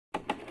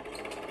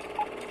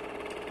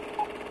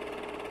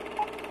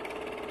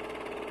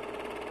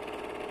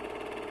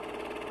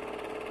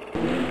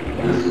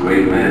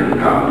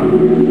God to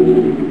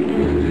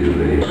do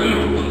a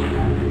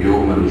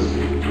yeoman's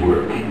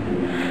work.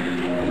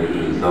 And it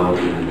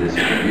resulted in this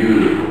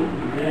beautiful,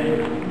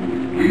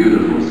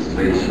 beautiful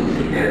spacious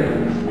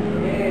heavens.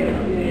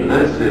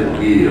 Let's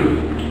just give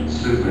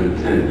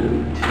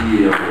Superintendent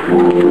T.L.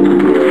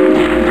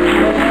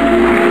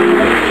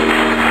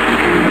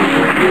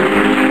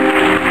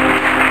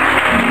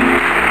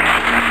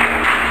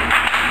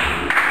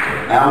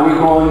 Now we're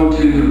going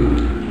to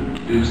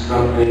do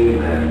something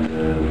that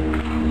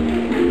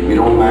we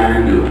don't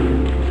mind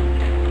doing.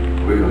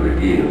 We're going to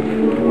give.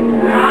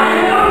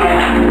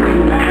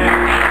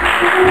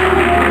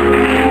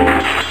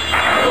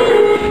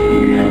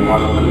 We have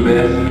one of the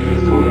best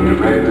that's going to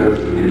direct us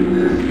in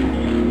this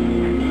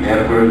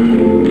effort,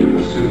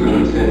 the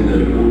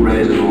Superintendent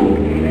Reginald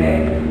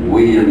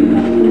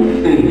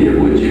Williams Sr.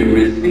 Would you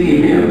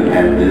receive him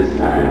at this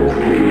time?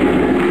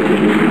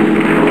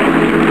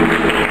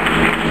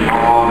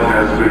 God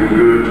has been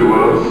good to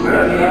us,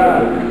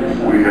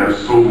 and we have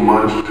so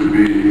much to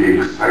be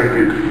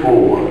excited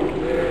for.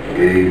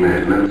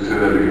 Amen. Let me say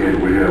that again.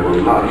 We have a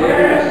lot to be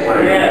excited for.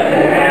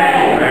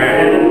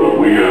 And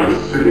we are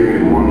sitting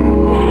in one of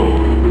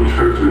the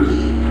church's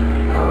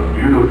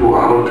beautiful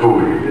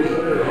auditoriums,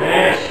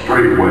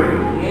 Straightway.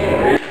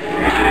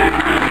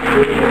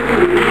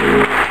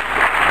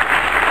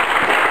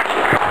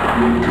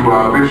 To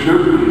our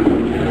bishop,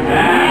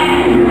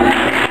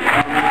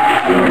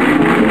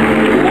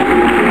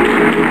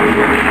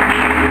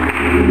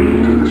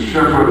 to the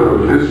shepherd of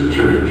this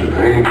church, the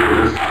angel of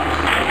this house,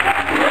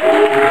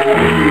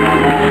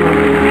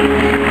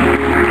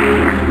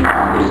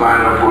 our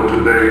presider for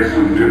today,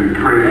 Superintendent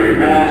Craig,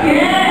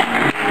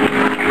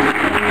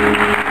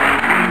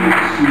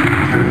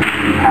 Superintendent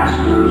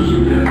pastors,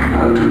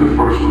 to the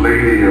first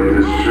lady of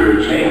this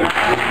church,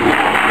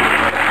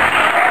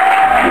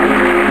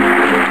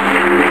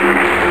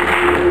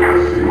 I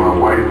see my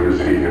wife is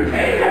here.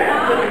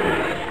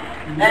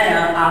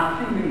 Now I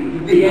see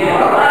you.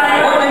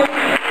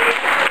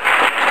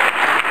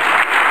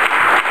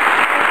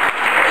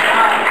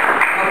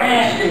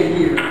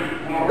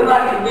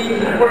 He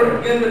works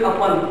good up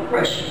under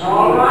pressure.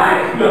 All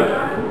right.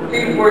 He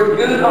works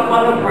good up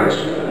under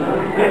pressure.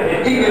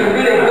 He can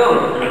really go.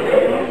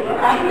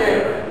 I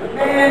said,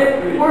 man,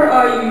 where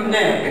are you now?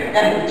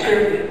 At the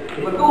church.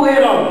 But go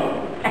ahead on.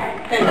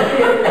 And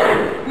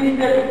he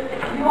said,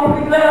 you want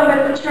to be glad I'm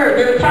at the church.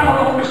 There's a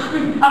child on the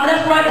street. I said,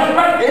 that's right, that's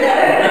right.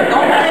 Yeah.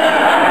 Don't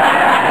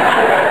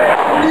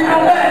leave no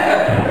back.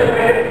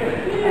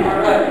 All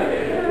right.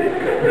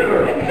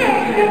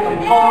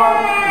 Hard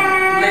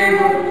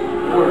labor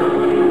work.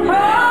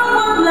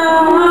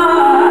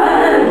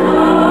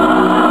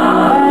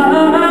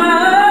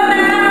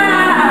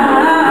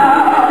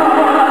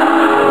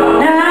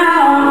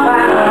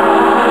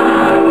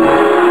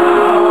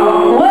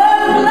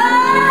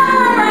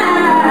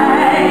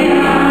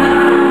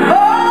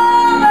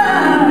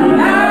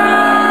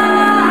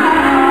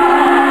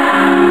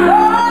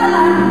 Oh,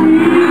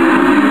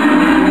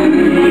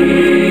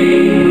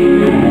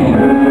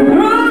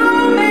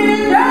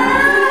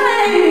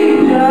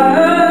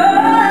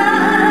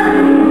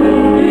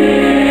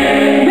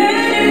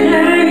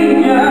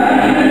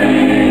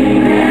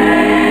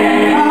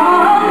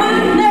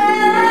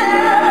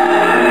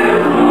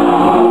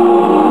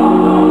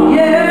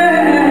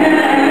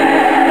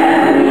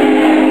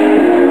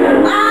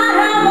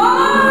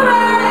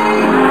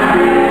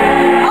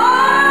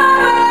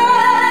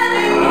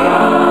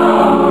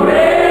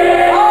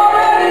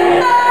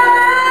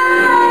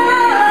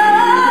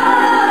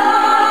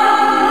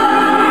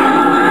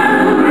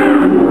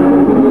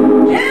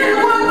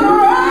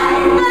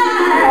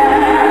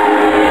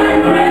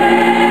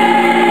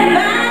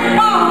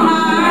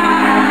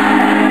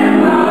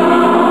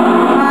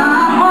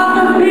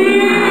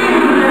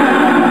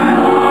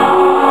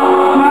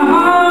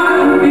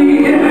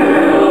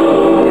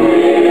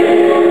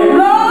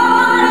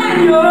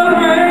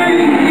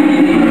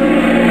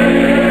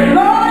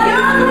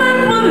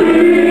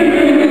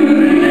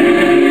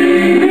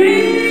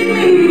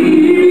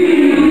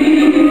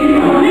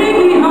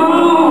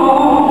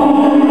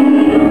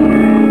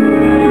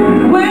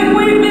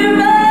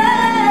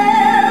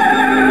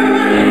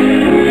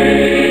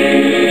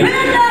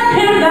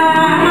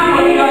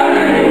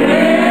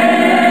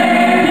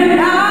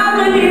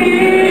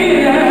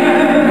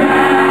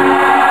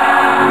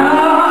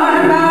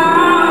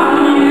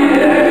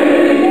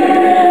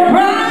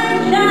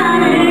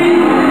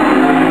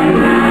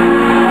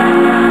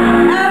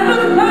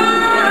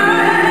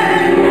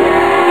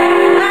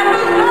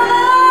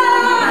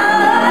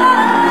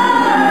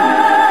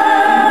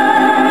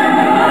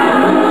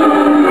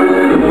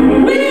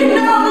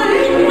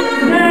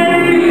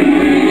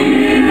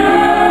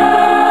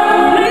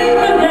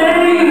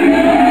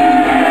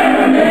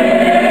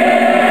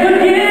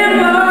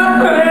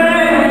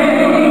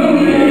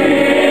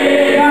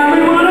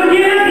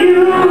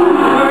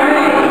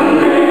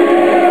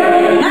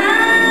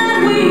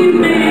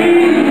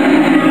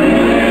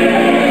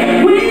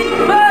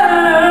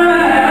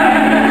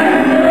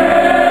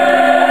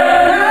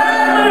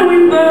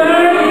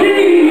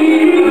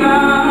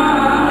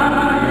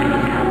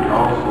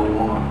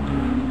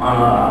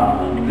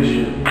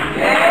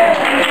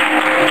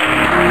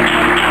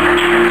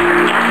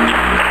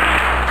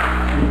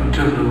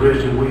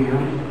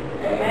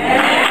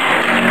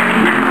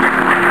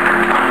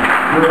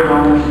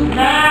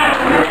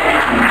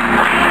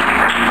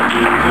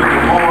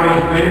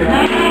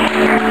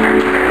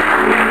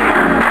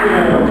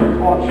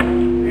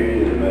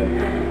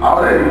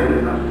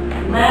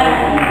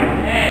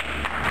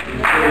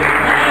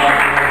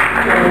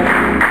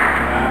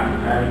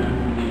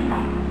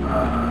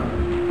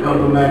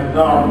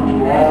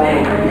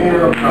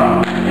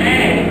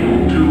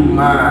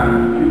 my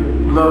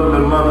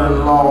lovely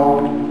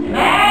mother-in-law,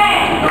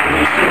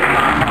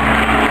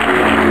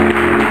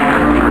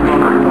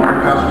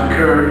 Pastor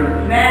Curry,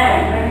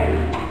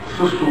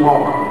 Sister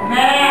Walker.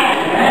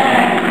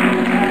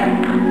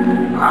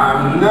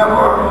 I'm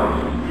never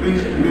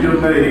pleased to be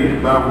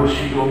amazed by what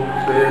she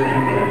gonna say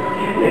and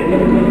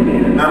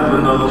do. That's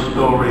another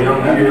story.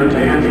 I'm here to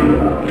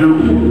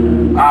introduce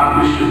our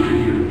bishop to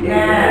you.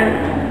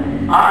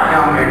 I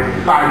am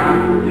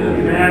excited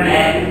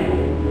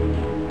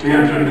to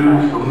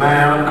introduce a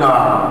man of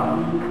God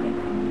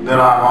that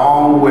I've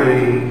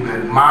always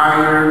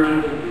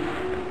admired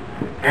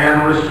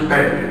and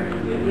respected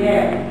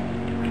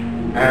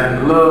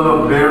and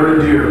loved very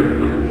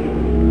dearly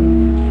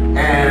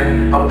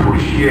and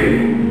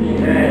appreciated.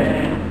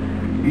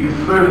 He's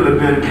certainly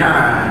been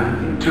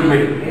kind to me.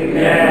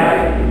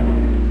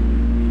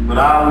 But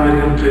I'll let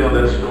him tell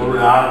that story.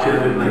 I'll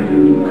tell it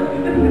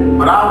later.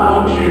 But I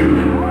want you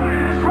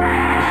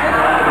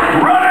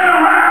running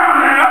around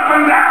and up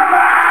and down the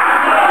aisle.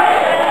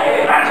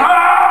 That's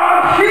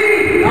all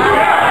key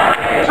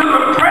to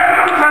the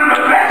presence and the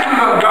blessings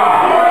of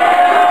God.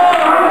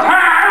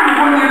 Sometimes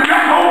when you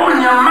just open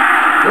your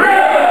mouth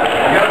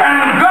and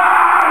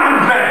God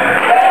is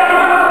there,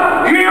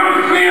 He'll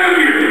fill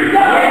you.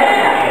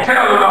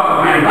 Tell the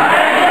Lord, man.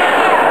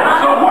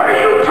 So what are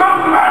you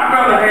talking about,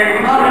 Brother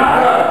Haynes?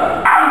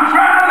 I'm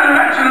trying to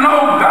let you know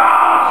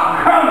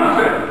God's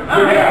concept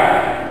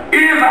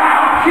is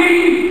our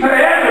key to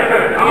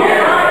everything.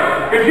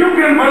 If you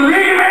can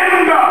believe